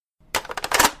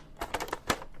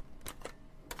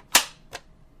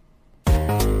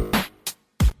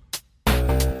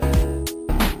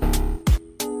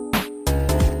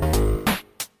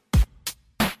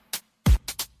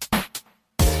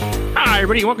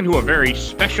everybody, and welcome to a very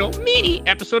special mini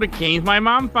episode of Games My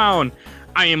Mom Found.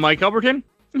 I am Mike Elberton,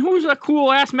 and who's a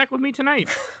cool-ass mech with me tonight?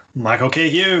 Michael K.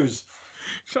 Hughes.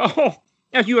 So,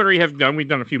 as you already have done, we've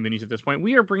done a few minis at this point,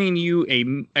 we are bringing you a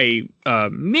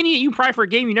mini you probably for a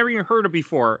game you never even heard of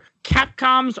before,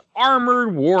 Capcom's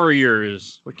Armored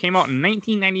Warriors, which came out in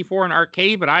 1994 in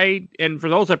arcade, and for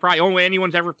those that probably only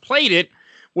anyone's ever played it,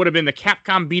 would have been the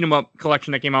Capcom Beat 'em Up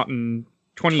collection that came out in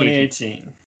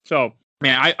 2018. So,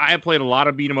 man, I have played a lot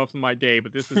of beat 'em ups in my day,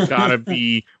 but this has got to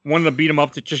be one of the beat 'em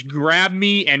ups that just grabbed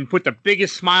me and put the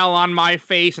biggest smile on my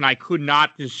face, and I could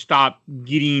not just stop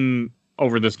getting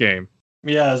over this game.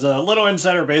 Yeah, as a little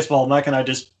insider baseball, Mike and I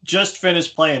just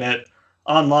finished playing it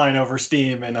online over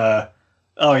Steam, and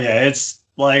it's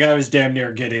like I was damn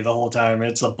near giddy the whole time.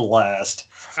 It's a blast.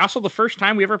 Also, the first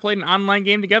time we ever played an online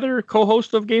game together,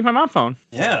 co-host of Game My Mom Found.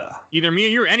 Yeah. Either me or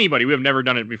you or anybody. We have never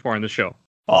done it before in the show.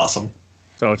 Awesome.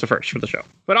 So it's a first for the show.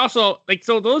 But also,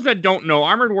 so those that don't know,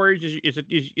 Armored Warriors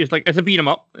is like, it's a beat 'em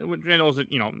up. Which I know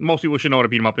that, most people should know what a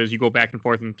beat 'em up is. You go back and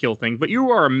forth and kill things, but you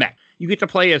are a mech. You get to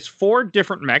play as 4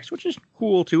 different mechs, which is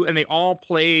cool too, and they all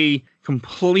play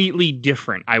completely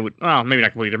different. Maybe not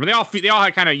completely different. They all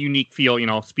have kind of unique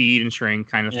feel, speed and strength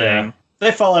kind of thing.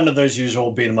 They fall into those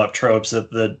usual beat 'em up tropes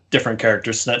that the different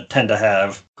characters tend to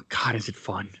have. But God, is it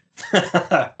fun?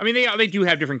 I mean, they do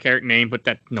have different character names, but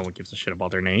that no one gives a shit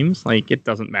about their names. Like, it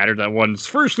doesn't matter that one's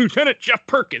First Lieutenant Jeff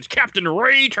Perkins, Captain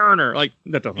Ray Turner. Like,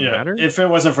 that doesn't matter. If it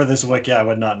wasn't for this wiki, I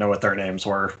would not know what their names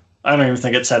were. I don't even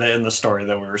think it said it in the story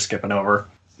that we were skipping over.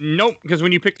 Nope, because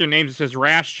when you pick their names, it says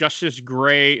Rash, Justice,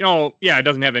 Gray. Oh, yeah, it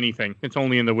doesn't have anything. It's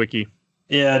only in the wiki.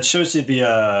 Yeah, it shows you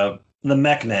the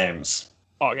mech names.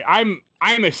 Okay, I'm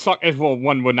a suck as well.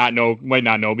 One might not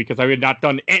know because I had not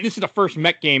done. And this is the first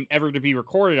mech game ever to be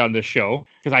recorded on this show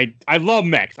because I love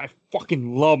mechs. I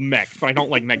fucking love mechs, but I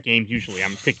don't like mech games usually.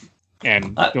 I'm picky,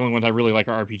 and the only ones I really like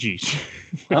are RPGs.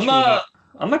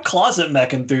 I'm a closet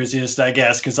mech enthusiast, I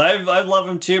guess, because I love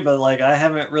them too. But like, I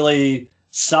haven't really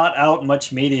sought out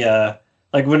much media.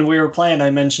 Like when we were playing, I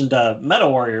mentioned Meta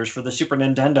Warriors for the Super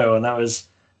Nintendo, and that was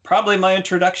probably my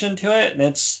introduction to it. And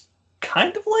it's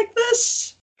kind of like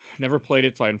this. Never played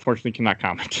it, so I unfortunately cannot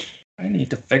comment. I need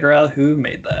to figure out who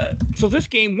made that. So this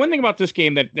game, one thing about this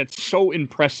game that's so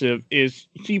impressive is,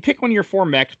 so you pick one of your 4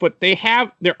 mechs, but they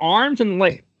have their arms and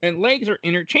legs are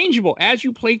interchangeable. As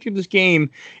you play through this game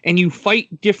and you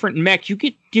fight different mechs, you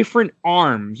get different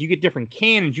arms, you get different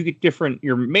cannons, you get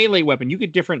your melee weapon, you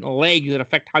get different legs that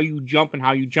affect how you jump and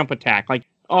how you jump attack. Like,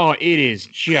 oh, it is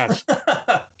just,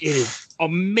 it is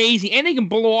amazing. And they can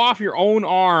blow off your own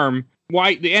arm.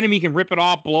 Why the enemy can rip it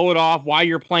off, blow it off. While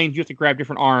you're playing, you have to grab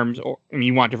different arms.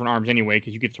 You want different arms anyway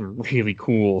because you get some really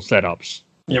cool setups.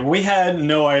 Yeah, we had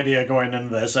no idea going into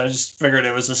this. I just figured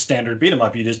it was a standard beat 'em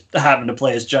up. You just happen to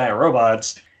play as giant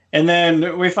robots. And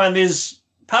then we find these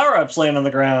power-ups laying on the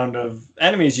ground of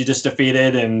enemies you just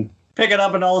defeated and pick it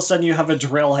up, and all of a sudden you have a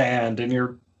drill hand and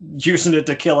you're using it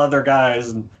to kill other guys.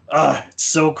 And it's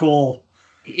so cool.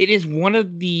 It is one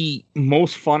of the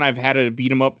most fun I've had at a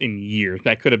beat 'em up in years.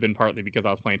 That could have been partly because I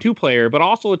was playing 2-player, but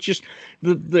also it's just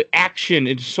the action.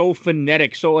 It's so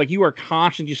frenetic. So like you are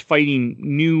constantly just fighting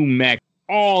new mechs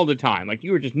all the time. Like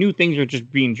you are just new things are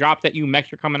just being dropped at you.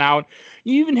 Mechs are coming out.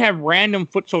 You even have random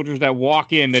foot soldiers that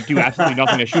walk in that do absolutely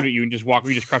nothing to shoot at you and just walk.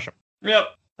 You just crush them.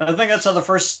 Yep, I think that's how the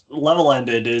first level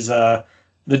ended. Is the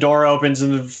door opens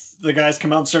and the guys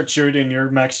come out and start shooting. Your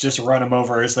mechs just run them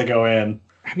over as they go in.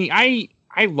 I mean,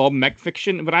 I love mech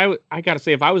fiction, but I gotta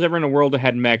say, if I was ever in a world that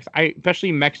had mechs,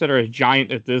 especially mechs that are as giant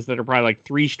as this, that are probably like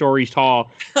 3 stories tall,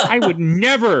 I would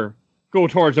never go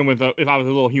towards them if I was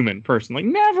a little human person. Like,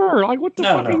 never! Like, what the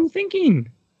fuck are you thinking?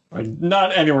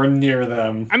 Not anywhere near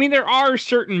them. I mean, there are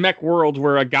certain mech worlds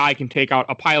where a guy can take out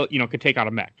a pilot, could take out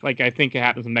a mech. Like, I think it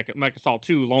happens in Mech Assault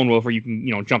 2, Lone Wolf, where you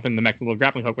can, jump in the mech with a little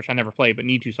grappling hook, which I never played, but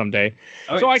need to someday.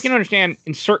 So I can understand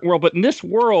in certain world, but in this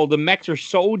world, the mechs are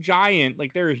so giant,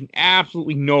 like, there is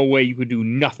absolutely no way you could do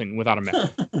nothing without a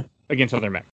mech against other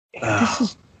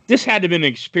mechs. This had to have been an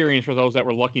experience for those that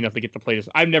were lucky enough to get to play this.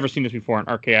 I've never seen this before in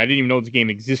arcade. I didn't even know this game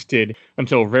existed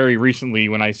until very recently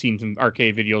when I seen some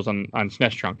arcade videos on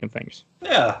SNES Trunk and things.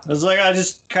 Yeah, it was like I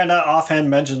just kind of offhand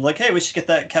mentioned, like, hey, we should get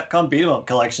that Capcom Beat 'em Up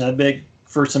collection. That'd be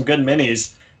for some good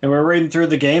minis. And we're reading through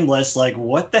the game list, like,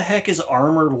 what the heck is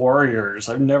Armored Warriors?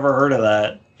 I've never heard of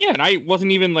that. Yeah, and I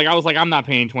wasn't even like, I was like, I'm not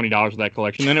paying $20 for that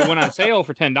collection. Then it went on sale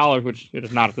for $10, which it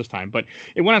is not at this time, but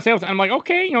it went on sale. And I'm like,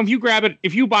 okay, if you grab it,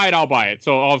 if you buy it, I'll buy it.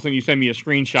 So all of a sudden you send me a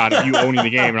screenshot of you owning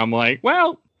the game, and I'm like,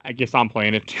 well, I guess I'm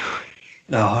playing it too.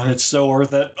 No, it's so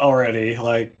worth it already.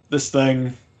 Like, this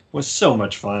thing was so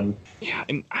much fun. Yeah,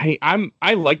 and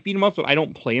I like beat 'em ups, but I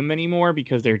don't play them anymore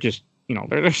because they're just,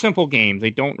 they're simple games.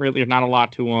 They don't really, there's not a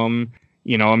lot to them.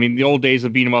 I mean, the old days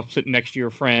of beat 'em up, sitting next to your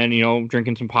friend,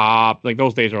 drinking some pop, like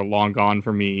those days are long gone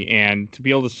for me. And to be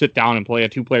able to sit down and play a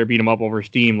 2-player beat 'em up over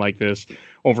Steam like this,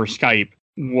 over Skype,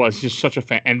 was just such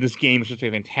a and this game is just a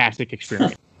fantastic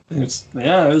experience. It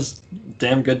was a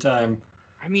damn good time.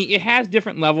 I mean, it has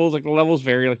different levels. Like the levels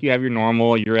vary. Like you have your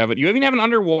normal, you even have an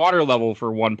underwater level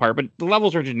for one part, but the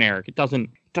levels are generic. It doesn't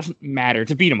matter.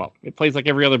 It's a beat 'em up. It plays like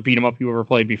every other beat 'em up you ever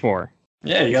played before.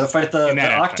 Yeah, you got to fight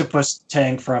the octopus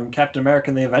tank from Captain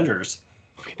America and the Avengers.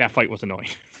 That fight was annoying.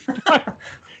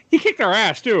 He kicked our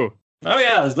ass too. Oh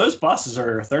yeah, those bosses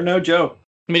they're no joke.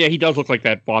 I mean, yeah, he does look like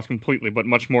that boss completely, but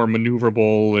much more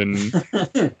maneuverable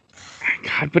and.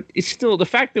 God, but it's still the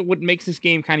fact that what makes this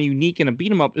game kind of unique in a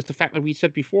beat 'em up is the fact that we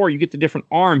said before, you get the different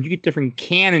arms, you get different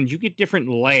cannons, you get different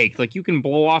legs. Like you can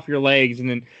blow off your legs and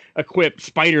then equip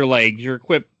spider legs, or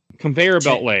equip conveyor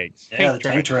belt legs. Yeah, the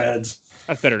tank treads.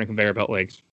 That's better than conveyor belt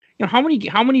legs. How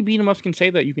many beat 'em ups can say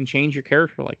that you can change your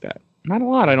character like that? Not a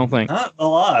lot, I don't think. Not a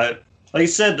lot. Like you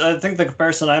said, I think the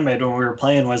comparison I made when we were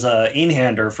playing was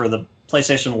Einhander for the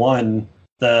PlayStation 1.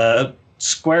 The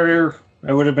Square,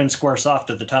 it would have been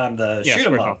Squaresoft at the time, the shoot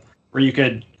 'em up, where you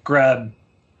could grab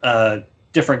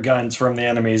different guns from the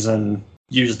enemies and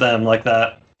use them like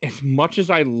that. As much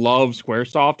as I love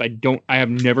Squaresoft, I have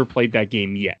never played that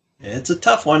game yet. It's a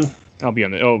tough one. I'll be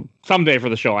on the someday for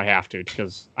the show I have to,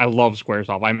 because I love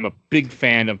Squaresoft. I'm a big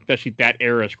fan of especially that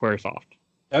era of Squaresoft.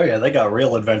 Oh yeah, they got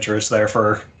real adventurous there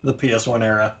for the PS1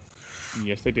 era.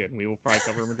 Yes, they did. We will probably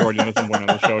cover a majority of them on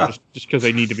the show just because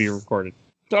they need to be recorded.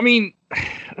 So I mean,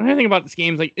 another thing about this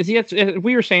game is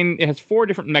we were saying it has 4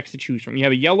 different mechs to choose from. You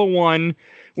have a yellow one,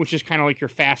 which is kind of like your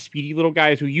fast, speedy little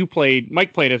guys who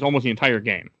Mike played as almost the entire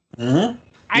game. Mm-hmm.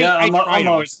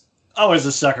 I'm always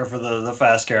a sucker for the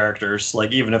fast characters,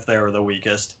 like even if they were the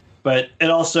weakest. But it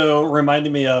also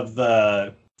reminded me of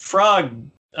the frog,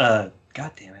 God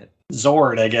damn it,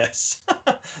 Zord, I guess.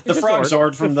 The frog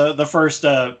Zord from the first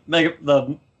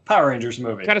the Power Rangers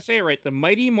movie. Gotta say it right. The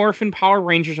Mighty Morphin Power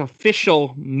Rangers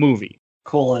official movie.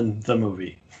 The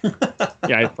movie.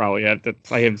 Yeah,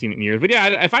 I haven't seen it in years. But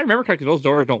yeah, if I remember correctly, those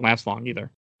Zords don't last long either.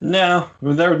 No,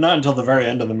 they're not until the very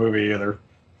end of the movie either.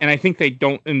 And I think they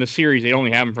don't in the series. They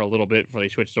only have them for a little bit before they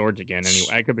switch Zords again. Anyway,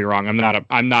 I could be wrong. I'm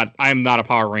not a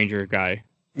Power Ranger guy.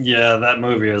 Yeah, that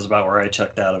movie is about where I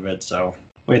checked out of it. So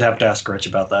we'd have to ask Rich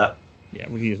about that. Yeah,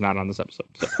 he is not on this episode.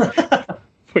 So.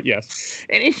 But yes,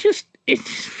 and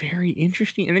it's very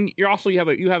interesting. And then you have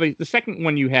the second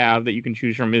one you have that you can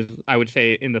choose from is, I would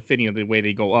say, in the fitting of the way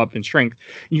they go up in strength.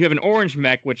 You have an orange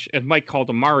mech, which, as Mike called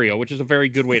a Mario, which is a very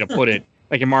good way to put it.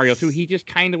 Like in Mario 2, he just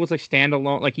kind of was a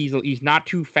standalone. Like he's not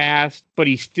too fast, but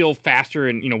he's still faster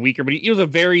and weaker. But he was a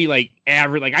very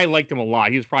average. Like I liked him a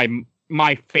lot. He was probably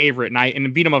my favorite. And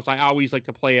in beat 'em ups, I always like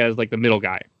to play as like the middle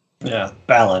guy. Yeah,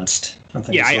 balanced. I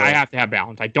have to have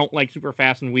balance. I don't like super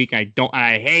fast and weak. I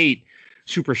hate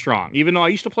super strong. Even though I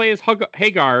used to play as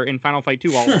Hagar in Final Fight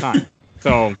 2 all the time.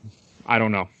 So I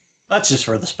don't know. That's just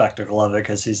for the spectacle of it,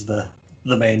 because he's the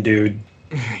main dude.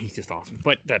 He's just awesome.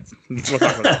 But we'll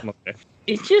talk about that.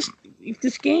 It's just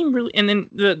this game really. And then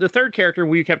the third character,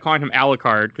 we kept calling him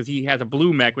Alucard because he has a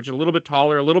blue mech, which is a little bit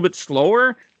taller, a little bit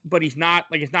slower, but he's not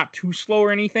it's not too slow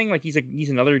or anything. Like he's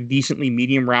another decently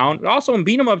medium round. But also in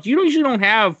beat 'em ups, you usually don't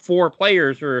have 4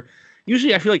 players, or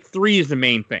usually I feel like 3 is the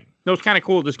main thing. That was kind of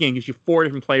cool. This game gives you 4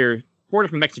 different players, 4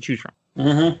 different mechs to choose from.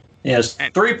 Mm-hmm. Yes,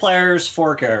 3 players,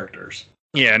 4 characters.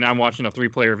 Yeah, and I'm watching a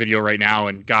 3-player video right now,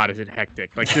 and God, is it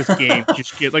hectic! Like this game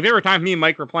just gets there were times me and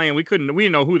Mike were playing, we didn't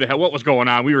know what was going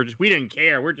on. We didn't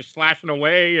care. We're just slashing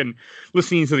away and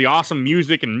listening to the awesome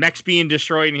music and mechs being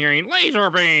destroyed and hearing laser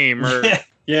beam or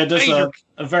yeah, just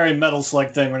a very Metal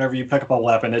Slug thing. Whenever you pick up a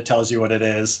weapon, it tells you what it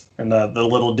is in the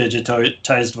little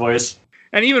digitized voice.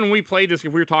 And even when we played this,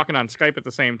 if we were talking on Skype at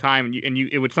the same time,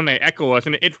 it would suddenly echo us,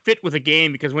 and it fit with the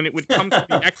game because when it would come to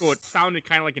the echo, it sounded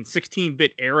kind of like in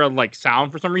 16-bit era like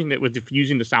sound for some reason. It was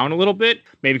diffusing the sound a little bit,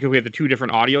 maybe because we had the 2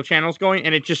 different audio channels going,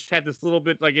 and it just had this little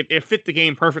bit like it fit the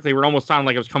game perfectly. Where it almost sounded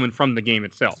like it was coming from the game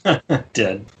itself. It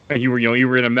did. And you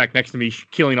were in a mech next to me,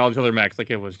 killing all these other mechs. Like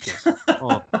it was just.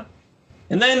 Oh.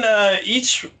 And then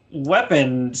each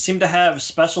weapon seemed to have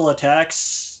special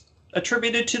attacks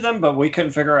attributed to them, but we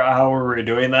couldn't figure out how we were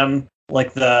doing them.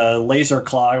 Like the laser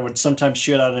claw would sometimes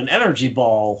shoot out an energy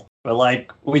ball, but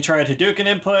we tried Hadouken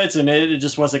inputs and it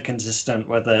just wasn't consistent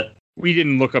with it. We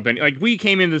didn't look up any. We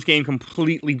came into this game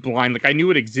completely blind. I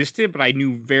knew it existed, but I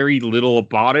knew very little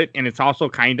about it. And it's also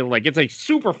kind of it's a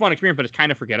super fun experience, but it's kind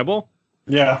of forgettable.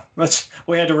 Yeah,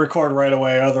 we had to record right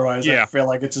away. Otherwise, I feel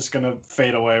like it's just going to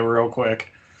fade away real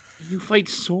quick. You fight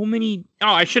so many.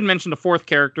 Oh, I should mention the 4th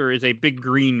character is a big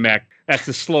green mech That's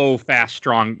the slow, fast,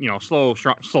 strong, slow,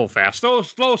 fast,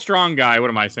 slow, strong guy. What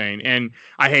am I saying? And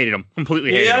I hated him.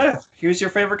 Completely hated him. Yeah, he was your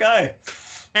favorite guy.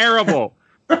 Terrible.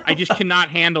 I just cannot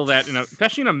handle that,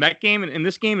 especially in a mech game. And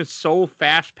this game is so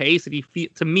fast paced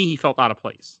that to me, he felt out of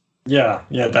place. Yeah,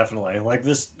 definitely. Like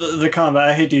the combat,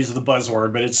 I hate to use the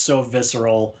buzzword, but it's so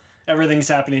visceral. Everything's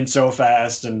happening so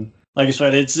fast, and like I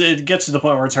said, it gets to the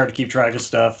point where it's hard to keep track of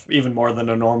stuff, even more than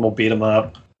a normal beat 'em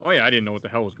up. Oh yeah, I didn't know what the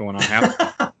hell was going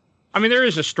on. I mean, there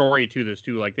is a story to this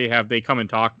too. Like they come and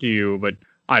talk to you, but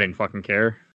I didn't fucking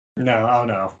care.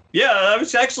 No. Yeah, I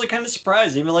was actually kind of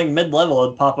surprised. Even like mid-level,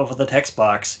 it'd pop up with a text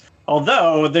box.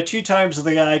 Although the 2 times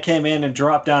the guy came in and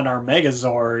dropped down our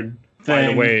Megazord thing.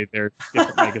 By the way, they're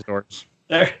different Megazords.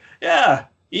 Yeah,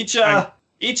 each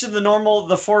of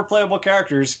the 4 playable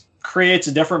characters creates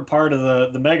a different part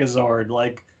of the Megazord.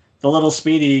 Like the little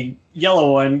speedy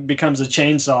yellow one becomes a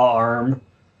chainsaw arm.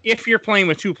 If you're playing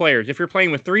with 2 players. If you're playing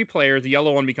with 3 players, the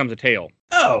yellow one becomes a tail.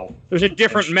 Oh. There's a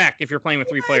different mech if you're playing with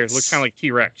 3 players. It looks kind of like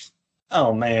T-Rex.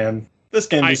 Oh, man. This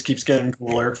game just keeps getting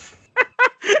cooler.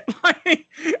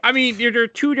 I mean, there are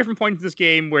 2 different points in this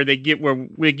game where they give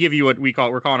you what we're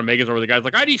calling a Megazord, where the guy's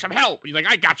like, I need some help. He's like,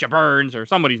 I got you, Burns, or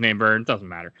somebody's name Burns, doesn't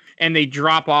matter. And they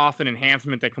drop off an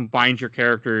enhancement that combines your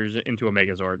characters into a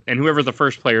Megazord. And whoever the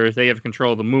first player is, they have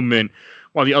control of the movement,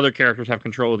 while the other characters have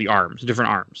control of the arms,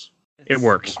 different arms. It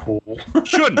works. Cool.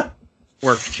 Should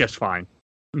work just fine.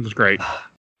 It was great.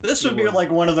 This would be like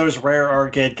one of those rare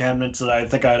arcade cabinets that I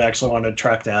think I'd actually want to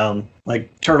track down, like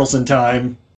Turtles in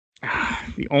Time.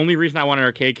 The only reason I want an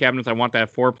arcade cabinet is I want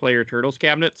that 4-player Turtles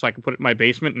cabinet so I can put it in my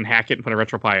basement and hack it and put a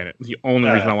RetroPie in it. It's the only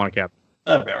reason I want a cabinet.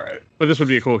 That'd be all right. But this would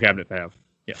be a cool cabinet to have.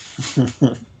 Yes.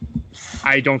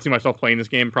 I don't see myself playing this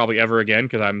game probably ever again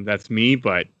because that's me.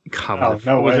 But God,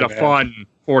 was it a fun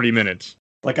 40 minutes?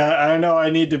 Like I know I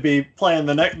need to be playing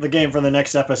the game for the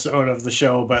next episode of the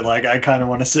show, but like I kind of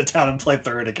want to sit down and play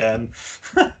through it again.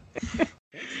 But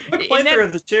play through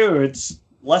the 2. It's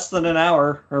less than an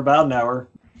hour or about an hour.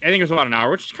 I think it was about an hour,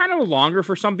 which is kind of longer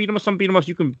for some beat 'em ups. Some beat 'em ups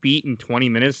you can beat in 20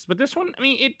 minutes, but this one, I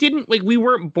mean, it didn't we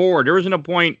weren't bored. There wasn't a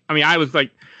point. I mean, I was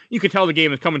like, you could tell the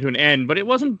game was coming to an end, but it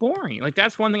wasn't boring. Like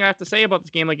that's one thing I have to say about this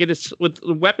game. Like it is with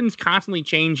the weapons constantly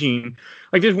changing.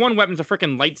 Like there's one weapon's a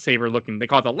freaking lightsaber looking. They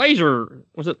call it the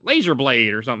laser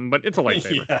blade or something, but it's a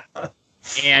lightsaber. Yeah.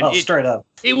 And straight up,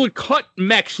 it would cut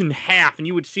mechs in half, and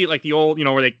you would see it like the old,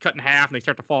 where they cut in half and they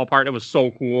start to fall apart. It was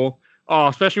so cool. Oh,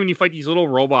 especially when you fight these little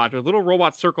robots. There's little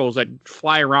robot circles that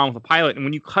fly around with the pilot, and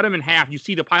when you cut them in half, you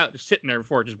see the pilot just sitting there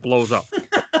before it just blows up.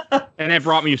 And that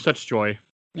brought me such joy.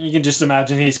 You can just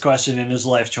imagine he's questioning his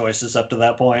life choices up to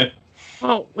that point.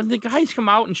 Well, when the guys come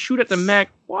out and shoot at the mech,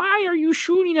 why are you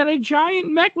shooting at a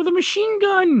giant mech with a machine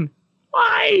gun?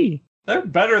 Why? They're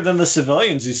better than the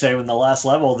civilians you save in the last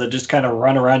level that just kind of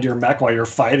run around your mech while you're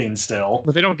fighting still.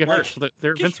 But they don't get hurt, so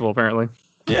they're invincible, apparently.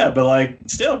 Yeah, but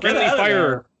still, get friendly out of fire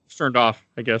there. Turned off,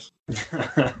 I guess.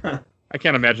 I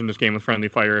can't imagine this game with friendly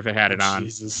fire if it had it on.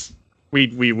 Jesus.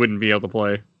 We wouldn't be able to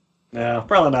play. No,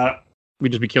 probably not.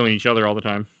 We'd just be killing each other all the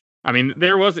time. I mean,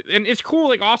 and it's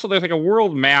cool, also there's a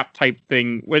world map type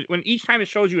thing. When each time it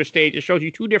shows you a stage, it shows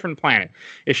you 2 different planets.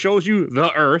 It shows you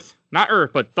the Earth, not Earth,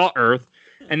 but the Earth,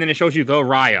 and then it shows you the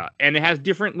Raya. And it has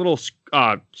different little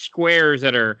squares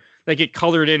that are that get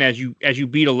colored in as you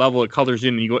beat a level. It colors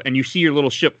in, and you see your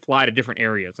little ship fly to different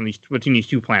areas between these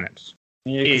 2 planets.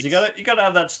 Yeah, because you gotta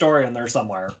have that story in there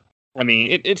somewhere. I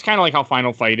mean, it's kind of like how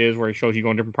Final Fight is, where it shows you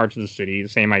go in different parts of the city, the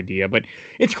same idea, but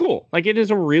it's cool. Like, it is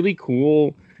a really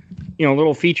cool,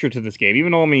 little feature to this game.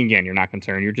 Even though, I mean, again, you're not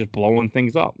concerned, you're just blowing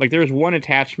things up. Like, there's one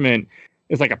attachment,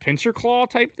 it's like a pincer claw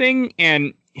type thing,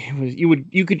 and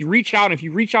you could reach out, and if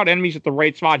you reach out enemies at the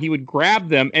right spot, he would grab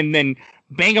them and then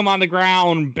bang them on the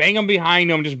ground, bang them behind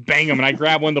them, just bang them. And I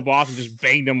grabbed one of the bosses, just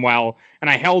banged them and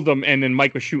I held them, and then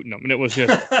Mike was shooting them, and it was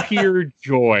just pure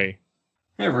joy.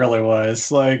 It really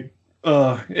was. Like,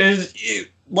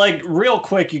 real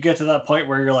quick, you get to that point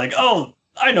where you're like, oh,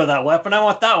 I know that weapon. I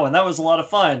want that one. That was a lot of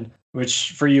fun.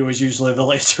 Which for you is usually the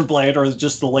laser blade or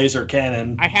just the laser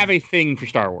cannon. I have a thing for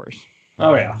Star Wars.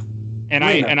 Oh yeah, and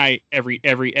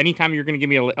anytime you're going to give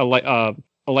me a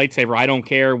lightsaber, I don't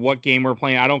care what game we're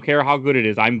playing. I don't care how good it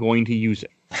is. I'm going to use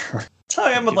it. That's how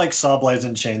I am with saw blades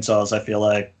and chainsaws. I feel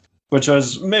like, which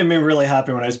made me really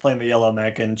happy when I was playing the yellow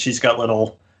mech, and she's got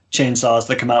little chainsaws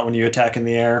that come out when you attack in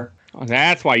the air. Oh,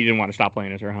 that's why you didn't want to stop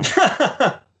playing as her,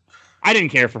 huh? I didn't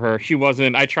care for her. She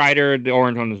wasn't. I tried her. The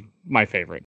orange one was my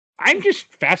favorite. I'm just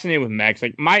fascinated with mechs.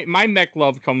 Like my mech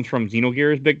love comes from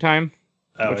Xenogears big time,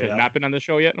 which has not been on the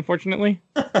show yet, unfortunately.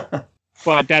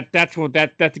 But that's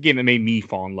the game that made me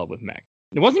fall in love with mech.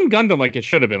 It wasn't Gundam like it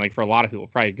should have been. Like for a lot of people,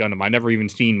 probably Gundam. I never even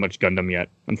seen much Gundam yet,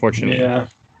 unfortunately. Yeah,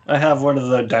 I have one of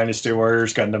the Dynasty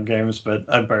Warriors Gundam games,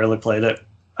 but I barely played it.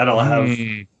 I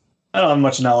don't have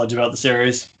much knowledge about the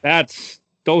series.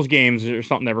 Those games are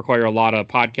something that require a lot of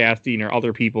podcasting or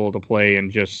other people to play, and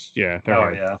just they're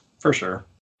hard. Yeah, for sure.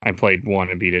 I played one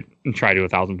and beat it and tried to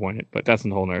 1,000 point it, but that's a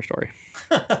whole nother story.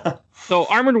 So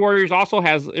Armored Warriors also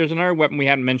there's another weapon we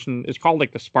hadn't mentioned. It's called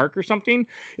like the Spark or something.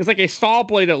 It's like a saw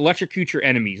blade that electrocutes your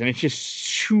enemies, and it's just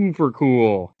super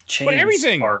cool. Chain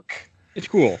Spark. It's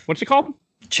cool. What's it called?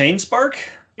 Chain Spark?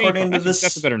 According to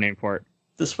that's a better name for it.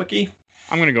 This wiki?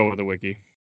 I'm going to go with the wiki.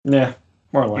 Yeah,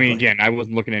 more likely. I mean, again, I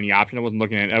wasn't looking at any option. I wasn't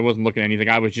looking at anything.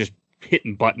 I was just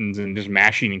hitting buttons and just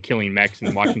mashing and killing mechs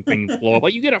and watching things blow up.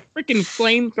 Like, you get a freaking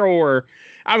flamethrower.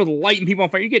 I was lighting people on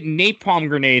fire. You get napalm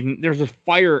grenades, and there's a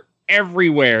fire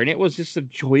everywhere, and it was just a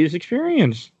joyous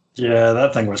experience. Yeah,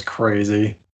 that thing was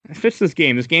crazy. It fits this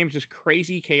game. This game's just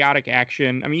crazy, chaotic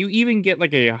action. I mean, you even get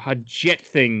like a jet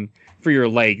thing for your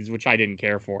legs, which I didn't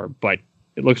care for, but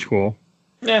it looks cool.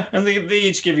 Yeah, and they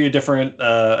each give you different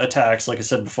attacks. Like I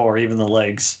said before, even the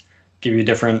legs give you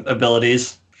different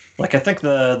abilities. Like I think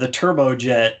the turbo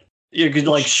jet, you could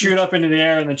like shoot up into the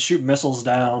air and then shoot missiles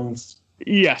down.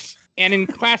 Yes. And in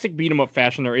classic beat 'em up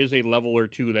fashion, there is a level or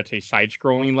two that's a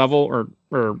side-scrolling level,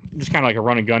 or just kind of like a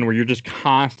run and gun, where you're just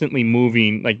constantly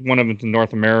moving. Like one of them's in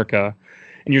North America,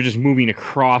 and you're just moving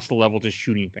across the level, just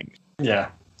shooting things. Yeah,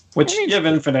 which you have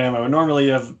infinite ammo. Normally,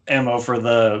 you have ammo for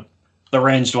the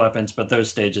ranged weapons, but those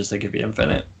stages they give you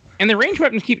infinite. And the ranged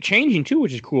weapons keep changing too,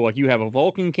 which is cool. Like you have a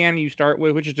Vulcan cannon you start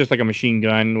with, which is just like a machine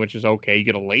gun, which is okay. You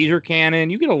get a laser cannon.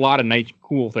 You get a lot of nice,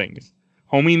 cool things.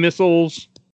 Homing missiles.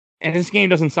 And this game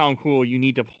doesn't sound cool. You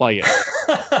need to play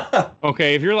it.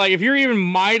 Okay, if you're even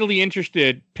mildly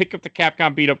interested, pick up the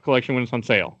Capcom Beat Up collection when it's on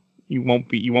sale. You won't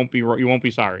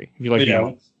be sorry if you like.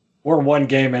 Yeah, we're one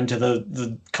game into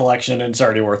the collection and it's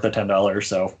already worth the $10.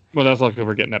 So well, that's lucky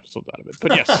we're getting episodes out of it.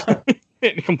 But yes,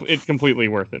 it's completely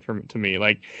worth it to me.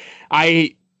 Like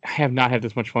I have not had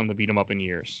this much fun to beat 'em up in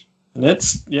years.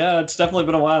 It's definitely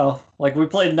been a while. Like we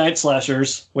played Night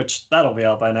Slashers, which that'll be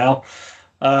out by now.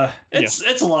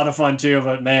 It's a lot of fun too,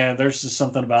 but man, there's just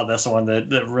something about this one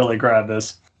that really grabbed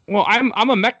us. Well, I'm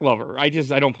a mech lover. I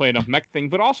don't play enough mech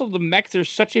things, but also the mechs. There's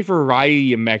such a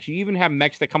variety of mechs. You even have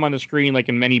mechs that come on the screen, like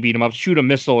in many beat 'em ups, shoot a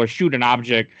missile or shoot an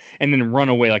object and then run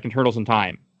away, like in Turtles in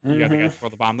Time. You got the guys throw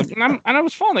the bomb, and it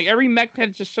was fun. Like every mech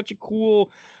had just such a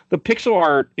cool. The pixel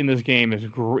art in this game is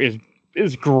great.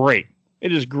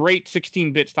 It is great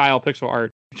 16-bit style pixel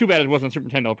art. Too bad it wasn't Super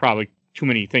Nintendo. Probably too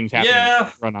many things happening.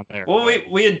 Yeah, run out there. Well,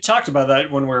 we had talked about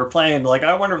that when we were playing. Like,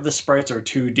 I wonder if the sprites are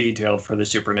too detailed for the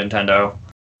Super Nintendo.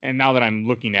 And now that I'm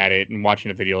looking at it and watching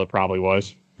the video, it probably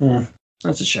was.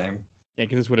 That's a shame. Yeah,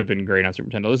 because this would have been great on Super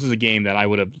Nintendo. This is a game that I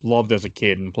would have loved as a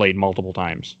kid and played multiple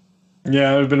times.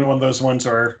 Yeah, it would have been one of those ones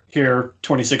where here,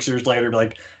 26 years later, be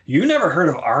like, you never heard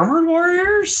of Armored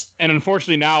Warriors? And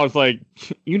unfortunately now it's like,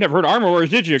 you never heard of Armored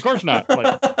Warriors, did you? Of course not.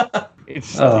 Like,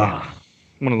 it's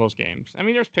one of those games. I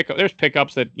mean, there's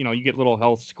pickups that, you get little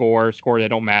health score that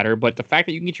don't matter, but the fact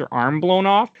that you can get your arm blown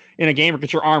off in a game or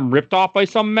get your arm ripped off by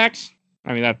some mechs,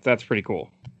 I mean, that's pretty cool.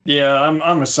 Yeah,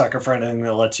 I'm a sucker for anything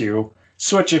that lets you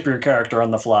switch up your character on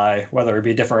the fly, whether it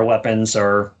be different weapons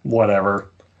or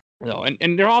whatever. No,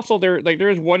 and they're also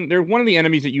there's one of the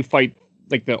enemies that you fight,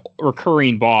 like the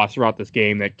recurring boss throughout this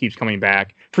game that keeps coming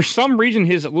back. For some reason,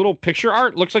 his little picture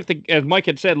art looks like as Mike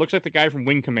had said, looks like the guy from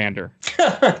Wing Commander.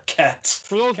 Cat.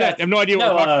 For those that have no idea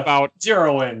what we're talking about,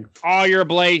 Zero Wing. All your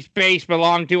base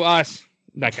belong to us.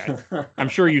 That guy. I'm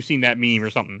sure you've seen that meme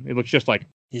or something. It looks just like.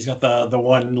 He's got the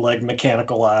one leg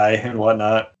mechanical eye and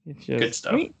whatnot. It's just, good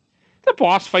stuff. I mean, the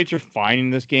boss fights are fine in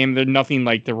this game. There's nothing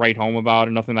like to write home about,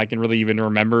 or nothing I can really even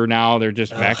remember now. They're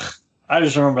just mechs. I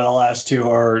just remember the last two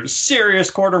are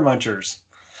serious quarter munchers.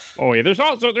 Oh yeah, there's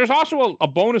also a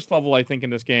bonus level I think in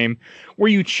this game where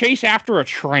you chase after a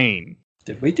train.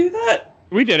 Did we do that?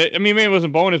 We did it. I mean, maybe it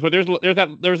wasn't bonus, but there's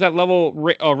that level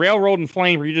Railroad and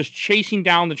Flame where you're just chasing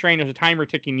down the train. There's a timer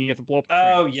ticking. And you have to blow up.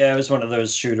 Oh yeah, it was one of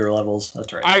those shooter levels.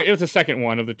 That's right. It was the second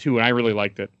one of the two, and I really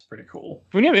liked it. It's pretty cool.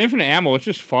 When you have infinite ammo, it's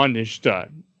just fun to just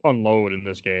unload in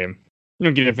this game. You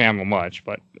don't get infinite ammo much,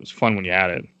 but it was fun when you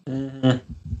had it. Mm-hmm.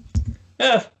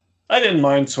 Yeah, I didn't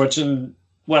mind switching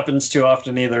weapons too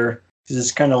often either.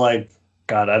 It's kind of like,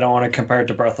 God, I don't want to compare it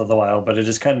to Breath of the Wild, but it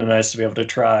is kind of nice to be able to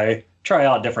try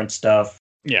out different stuff.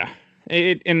 Yeah,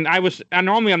 and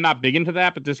normally I'm not big into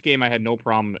that, but this game I had no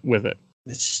problem with it.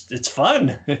 It's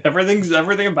fun.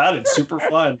 Everything about it's super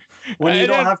fun. When you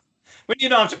don't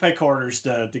have to pay quarters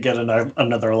to get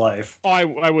another life. Oh,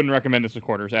 I wouldn't recommend this with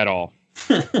quarters at all.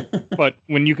 But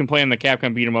when you can play in the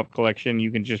Capcom Beat 'em Up collection,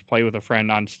 you can just play with a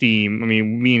friend on Steam. I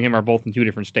mean, me and him are both in 2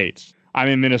 different states. I'm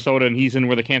in Minnesota and he's in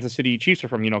where the Kansas City Chiefs are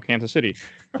from, Kansas City,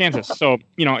 Kansas. So,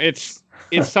 it's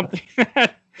something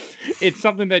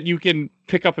that you can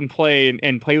pick up and play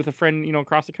and play with a friend,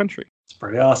 across the country. It's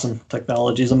pretty awesome.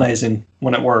 Technology is amazing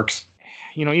when it works.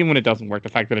 Even when it doesn't work, the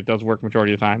fact that it does work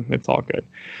majority of the time, it's all good.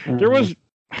 Mm-hmm. There was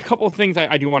a couple of things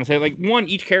I do want to say. Like, one,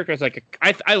 each character is like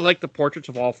I like the portraits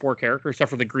of all 4 characters, except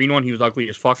for the green one. He was ugly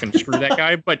as fuck, and screw that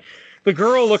guy. But the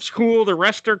girl looks cool. The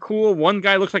rest are cool. One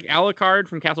guy looks like Alucard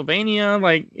from Castlevania.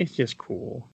 Like, it's just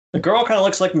cool. The girl kind of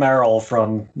looks like Meryl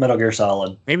from Metal Gear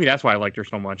Solid. Maybe that's why I liked her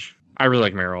so much. I really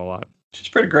like Meryl a lot. She's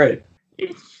pretty great.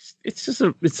 It's just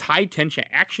it's high tension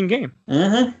action game.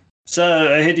 Mm-hmm.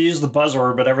 So I hate to use the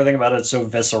buzzword, but everything about it's so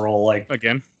visceral. Like,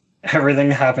 again, everything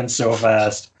happens so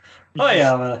fast. Oh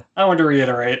yeah, I want to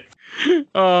reiterate.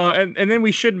 And then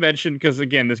we should mention, because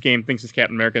again, this game thinks it's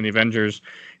Captain America and the Avengers.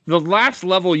 The last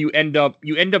level, you end up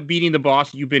beating the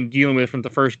boss you've been dealing with from the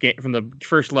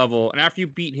first level, and after you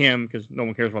beat him, because no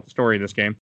one cares about the story in this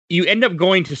game, you end up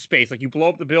going to space. Like, you blow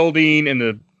up the building,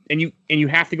 and you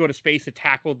have to go to space to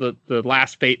tackle the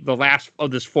last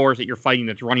of this force that you're fighting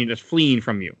that's fleeing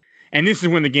from you. And this is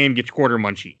when the game gets quarter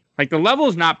munchy. Like, the level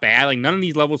is not bad. Like, none of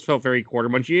these levels felt very quarter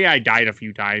munchy. Yeah, I died a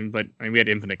few times, but I mean, we had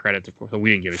infinite credits, of course, so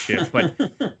we didn't give a shit. But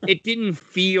it didn't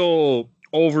feel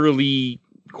overly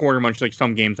quarter munchy like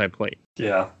some games I played.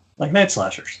 Yeah, like Night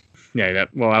Slashers. Yeah,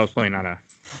 I was playing on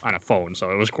a phone,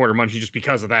 so it was quarter munchy just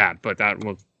because of that. But that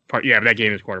was part. Yeah, but that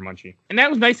game is quarter munchy, and that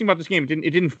was the nice thing about this game.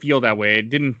 It didn't feel that way. It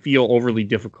didn't feel overly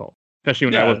difficult, especially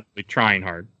when I wasn't really trying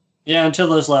hard. Yeah, until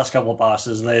those last couple of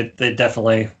bosses, they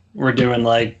definitely were doing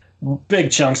like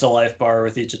big chunks of life bar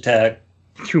with each attack.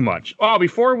 Too much. Oh,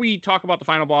 before we talk about the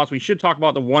final boss, we should talk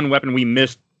about the one weapon we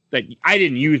missed that I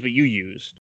didn't use, but you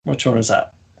used. Which one is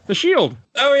that? The shield.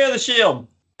 Oh, yeah, the shield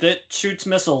that shoots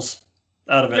missiles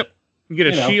out of it. Yep. You get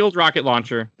a shield rocket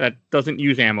launcher that doesn't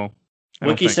use ammo.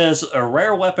 Wiki says, a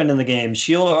rare weapon in the game.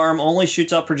 Shield arm only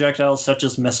shoots out projectiles such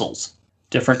as missiles.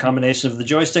 Different combinations of the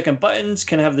joystick and buttons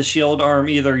can have the shield arm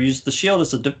either use the shield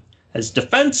as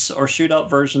defense or shoot out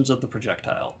versions of the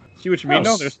projectile. See what you mean,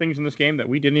 though? There's things in this game that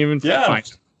we didn't even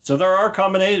find. So there are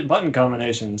button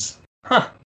combinations. Huh.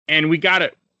 And we got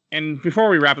it. And before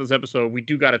we wrap this episode, we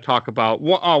do got to talk about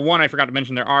one. I forgot to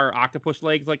mention, there are octopus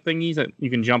legs like thingies that you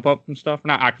can jump up and stuff.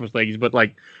 Not octopus legs, but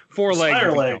like 4 legs.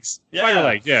 Spider legs. Yeah. Spider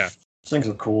legs, yeah. Those things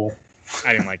are cool.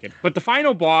 I didn't like it. But the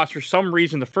final boss, for some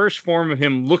reason, the first form of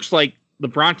him looks like the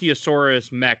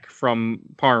Brontosaurus mech from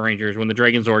Power Rangers when the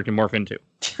Dragonzord can morph into.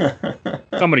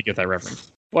 Somebody get that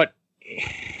reference. But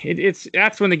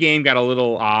that's when the game got a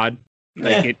little odd.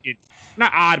 Like it's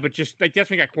not odd, but just like that's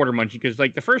when it got quarter munchy, because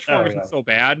like the first form isn't so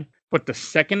bad, but the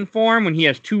second form, when he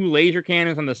has 2 laser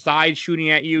cannons on the side shooting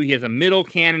at you, he has a middle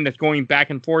cannon that's going back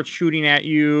and forth shooting at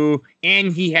you,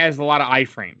 and he has a lot of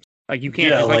iframes. Like you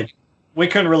can't. Like we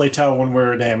couldn't really tell when we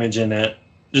were damaging it,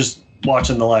 just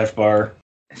watching the life bar.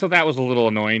 So that was a little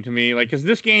annoying to me. Like, because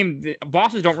this game,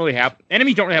 enemies don't really have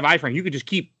iframes. You could just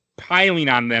keep piling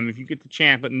on them if you get the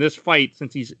chance. But in this fight,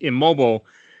 since he's immobile,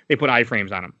 they put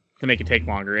iframes on him to make it take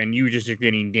longer, and you just are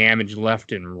getting damage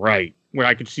left and right. Where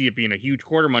I could see it being a huge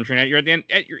quarter muncher, and you're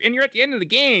at the end of the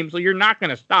game, so you're not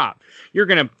going to stop. You're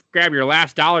going to grab your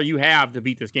last dollar you have to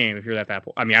beat this game if you're at that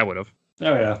point. I mean, I would have.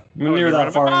 Oh yeah, when you're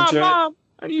that far into it. Mom,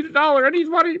 I need $1. I need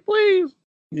money, please.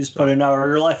 You just put an hour of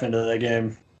your life into that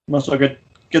game. Must well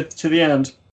get to the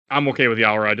end. I'm okay with the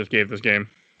hour I just gave this game.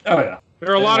 Oh yeah.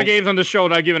 There are a lot of games on this show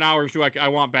that I give an hour to I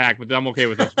want back, but I'm okay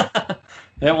with this one.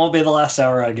 It won't be the last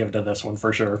hour I give to this one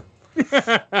for sure.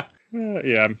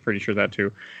 Yeah, I'm pretty sure that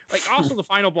too. Like, also the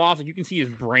final boss, like you can see his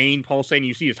brain pulsating.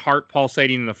 You see his heart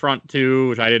pulsating in the front too,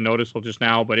 which I didn't notice till just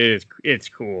now, but it's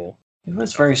cool. It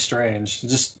was very strange.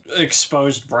 Just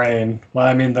exposed brain. Well,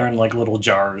 I mean, they're in like little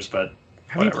jars, but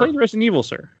have you played Resident Evil,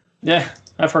 sir? Yeah,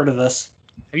 I've heard of this.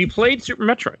 Have you played Super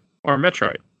Metroid or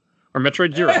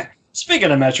Metroid Zero?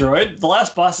 Speaking of Metroid, the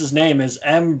last boss's name is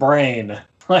M Brain.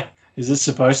 Like, is this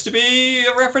supposed to be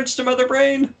a reference to Mother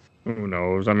Brain? Who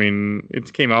knows? I mean,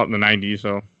 it came out in the 90s,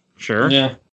 so sure.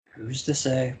 Yeah. Who's to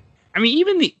say? I mean,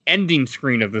 even the ending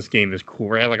screen of this game is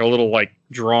cool. It had like a little like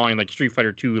drawing, like Street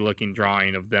Fighter 2 looking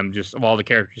drawing of them, just of all the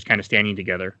characters kind of standing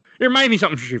together. It reminded me of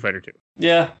something from Street Fighter 2.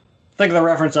 Yeah. I think the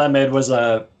reference I made was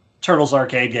a Turtles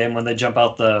arcade game when they jump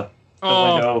out the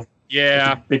window.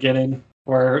 Yeah. At the beginning.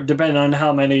 Where, depending on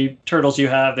how many turtles you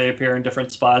have, they appear in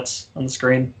different spots on the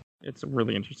screen. It's a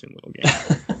really interesting little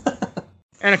game.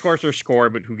 And, of course, there's Score,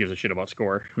 but who gives a shit about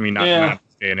Score? I mean, not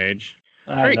this day and age.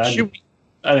 I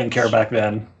didn't care back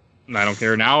then. I don't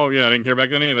care now. Yeah, I didn't care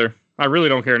back then either. I really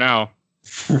don't care now.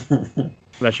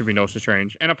 That should be no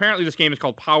strange. And apparently this game is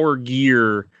called Power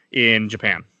Gear in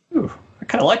Japan. Ooh, I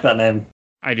kind of like that name.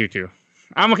 I do too.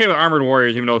 I'm okay with Armored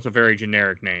Warriors, even though it's a very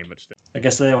generic name, but still. I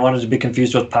guess they wanted to be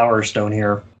confused with Power Stone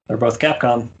here. They're both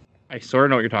Capcom. I sort of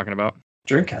know what you're talking about.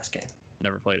 Dreamcast game.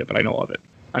 Never played it, but I know of it.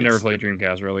 I've never played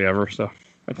Dreamcast really ever, so.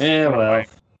 Yeah, well,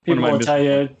 people will tell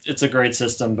you it's a great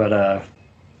system, but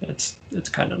it's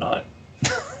kind of not.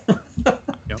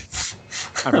 Yep,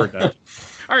 I've heard that.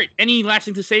 All right, any last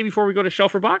thing to say before we go to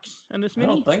Shelf or Box and this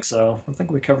mini? I don't think so. I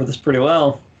think we covered this pretty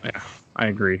well. Yeah, I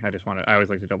agree. I always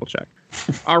like to double check.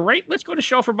 All right, let's go to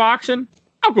Shelf or Box, and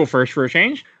I'll go first for a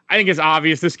change. I think it's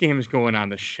obvious this game is going on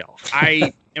the shelf.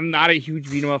 I am not a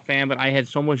huge beat 'em up fan, but I had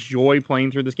so much joy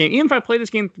playing through this game. Even if I played this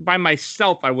game by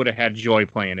myself, I would have had joy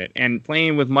playing it. And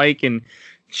playing with Mike and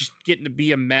just getting to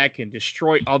be a mech and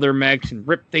destroy other mechs and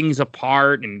rip things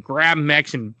apart and grab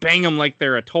mechs and bang them like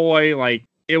they're a toy. Like,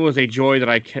 it was a joy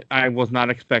that I was not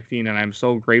expecting, and I'm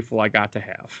so grateful I got to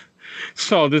have.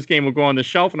 So this game will go on the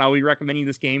shelf, and I'll be recommending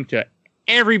this game to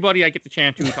everybody I get the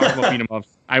chance to talk about beat 'em ups.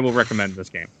 I will recommend this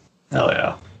game. Hell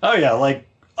yeah. Oh yeah, like,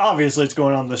 obviously it's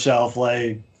going on the shelf.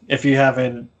 Like, if you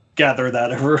haven't gathered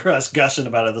that over us gushing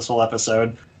about it this whole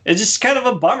episode, it's just kind of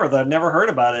a bummer that I've never heard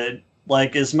about it.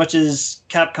 Like, as much as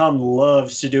Capcom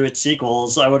loves to do its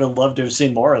sequels, I would have loved to have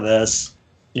seen more of this,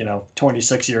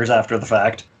 26 years after the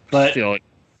fact. But Still,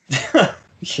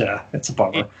 yeah, it's a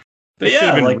bummer. But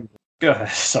yeah, go ahead.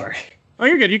 Sorry. Oh,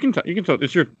 you're good. You can tell.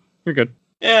 You're good.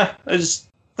 Yeah, I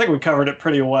think we covered it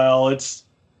pretty well. It's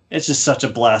just such a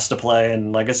blast to play,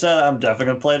 and like I said, I'm definitely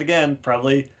going to play it again,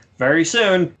 probably very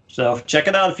soon. So check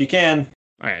it out if you can.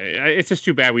 All right, it's just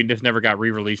too bad we just never got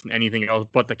re-released in anything else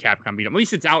but the Capcom beat 'em. At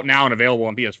least it's out now and available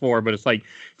on PS4, but it's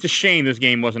a shame this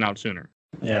game wasn't out sooner.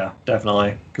 Yeah,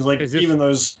 definitely. Because even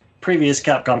those previous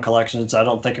Capcom collections, I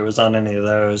don't think it was on any of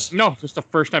those. No, it's the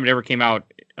first time it ever came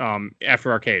out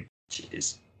after Arcade.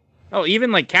 Jeez. Oh,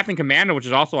 even like Captain Commando, which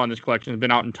is also on this collection, has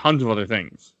been out in tons of other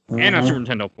things. And on Super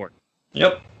Nintendo port.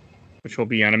 Yep. Which will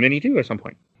be on a mini too at some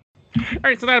point. All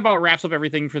right, so that about wraps up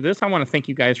everything for this. I want to thank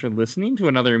you guys for listening to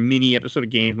another mini episode of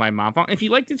Games My Mom Found. If you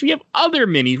like this, we have other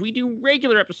minis. We do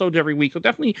regular episodes every week, so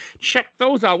definitely check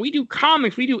those out. We do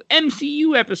comics. We do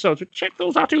MCU episodes, so check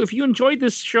those out too. If you enjoyed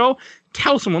this show,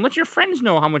 tell someone. Let your friends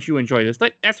know how much you enjoy this.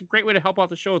 That's a great way to help out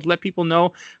the show, is let people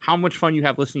know how much fun you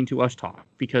have listening to us talk,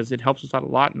 because it helps us out a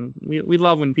lot, and we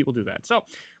love when people do that. So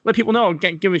let people know.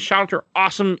 Give a shout out to our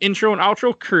awesome intro and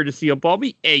outro, courtesy of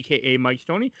Bulby, a.k.a. Mike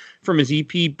Stoney, from his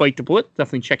EP, Bite the Bullet.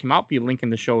 Definitely check him out. Be a link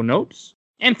in the show notes.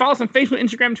 And follow us on Facebook,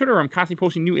 Instagram, and Twitter. I'm constantly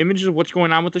posting new images of what's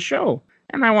going on with the show.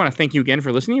 And I want to thank you again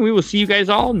for listening. We will see you guys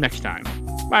all next time.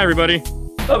 Bye, everybody.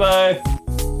 Bye-bye.